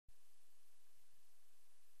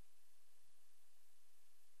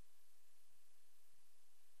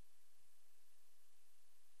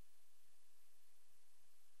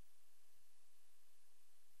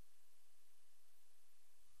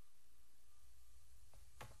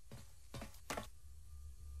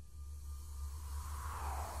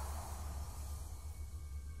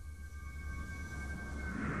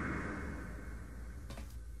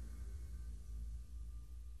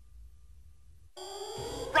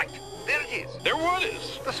Right, there it is. There what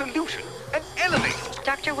is? The solution. An elevator.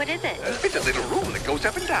 Doctor, what is it? It's a little room that goes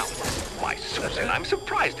up and down. Why, Susan, I'm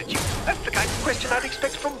surprised at you. That's the kind of question I'd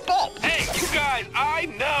expect from Bob. Hey, you guys, I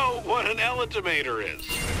know what an elitimator is.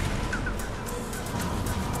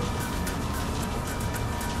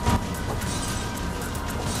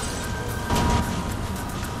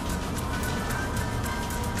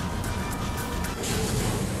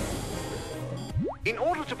 In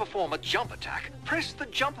order to perform a jump attack, press the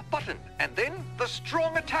jump button and then the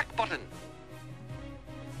strong attack button.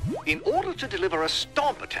 In order to deliver a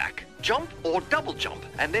stomp attack, jump or double jump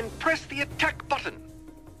and then press the attack button.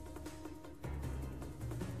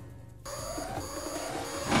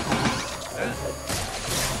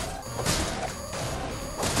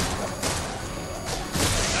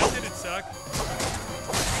 That didn't suck.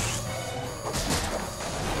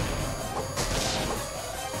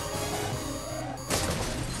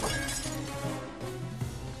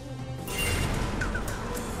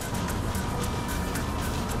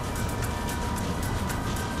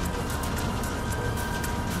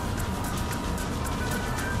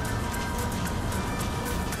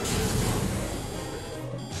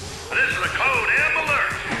 This is a code M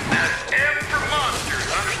alert. That's M for monsters,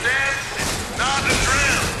 understand? It's not a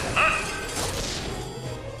drill, huh?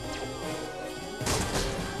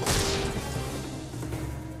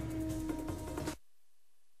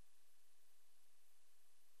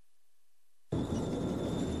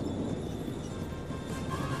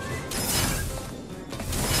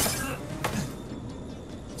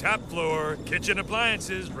 Top floor, kitchen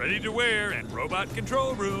appliances, ready to wear, and robot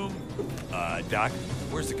control room. Doc,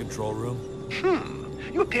 where's the control room?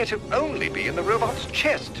 You appear to only be in the robot's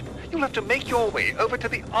chest. You'll have to make your way over to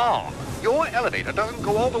the arm. Your elevator doesn't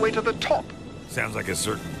go all the way to the top. Sounds like a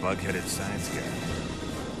certain bug-headed science guy.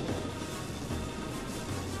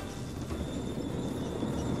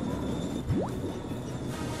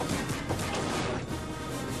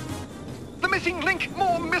 The missing link!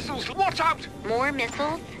 More missiles! Watch out! More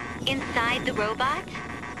missiles? Inside the robot?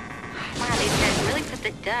 Wow, these guys really put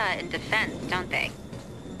the duh in defense, don't they?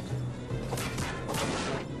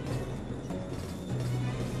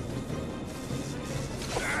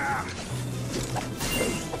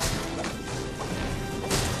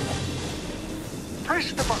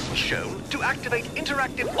 Press the button shown to activate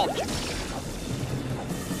interactive objects.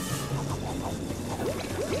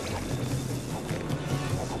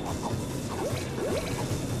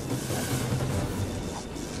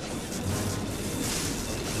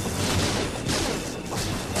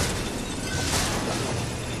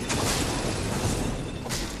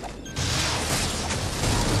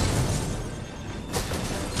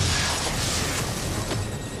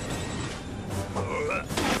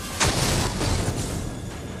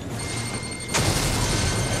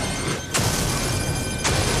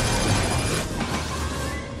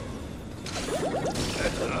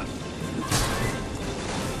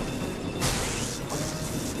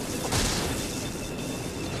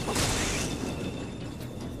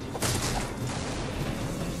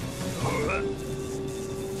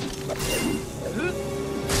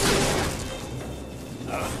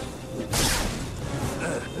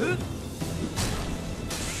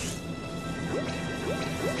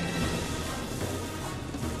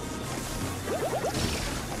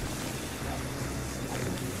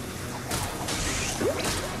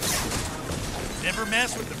 Never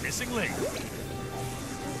mess with the missing link.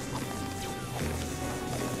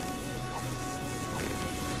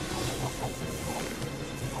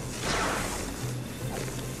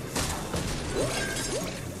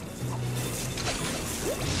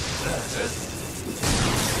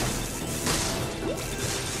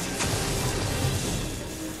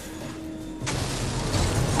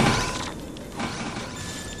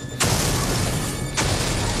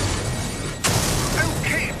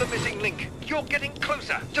 Okay, the missing link. You're getting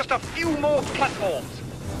closer. Just a few more platforms.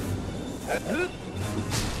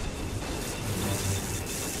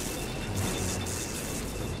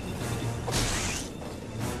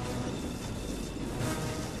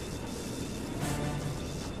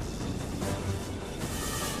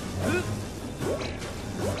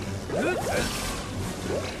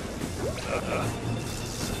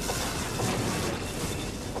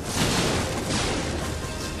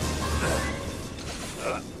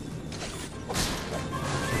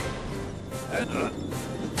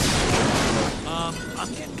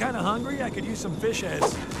 I'm getting kind of hungry. I could use some fish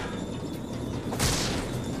heads.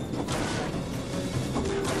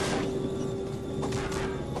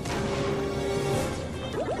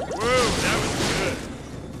 Whoa, that was good.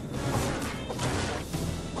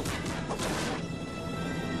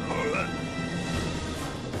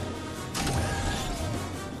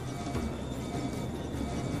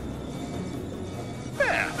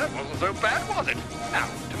 so bad, was it? Now,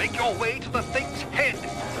 to make your way to the thing's head.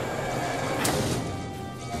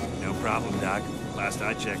 No problem, Doc. Last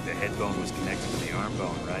I checked, the head bone was connected to the arm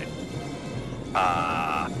bone, right?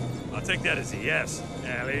 I'll take that as a yes.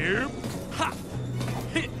 Alley-oop. Ha!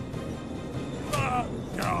 Hit!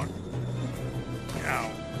 Down.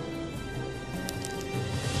 Down.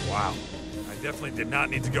 Wow. I definitely did not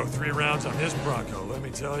need to go 3 rounds on this Bronco, let me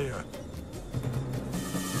tell you.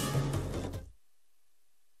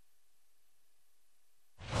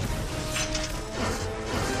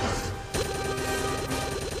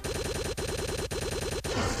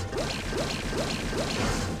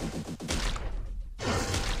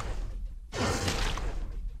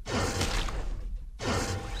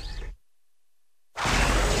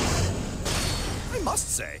 I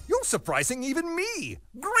must say, you're surprising even me.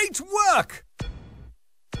 Great work!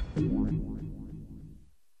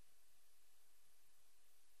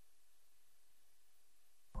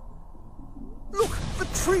 Look, the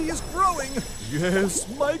tree is growing. Yes,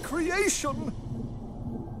 my creation.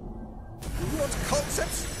 You want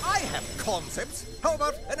concepts? I have concepts. How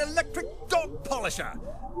about an electric dog polisher?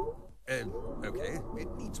 Okay,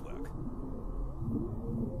 it needs work.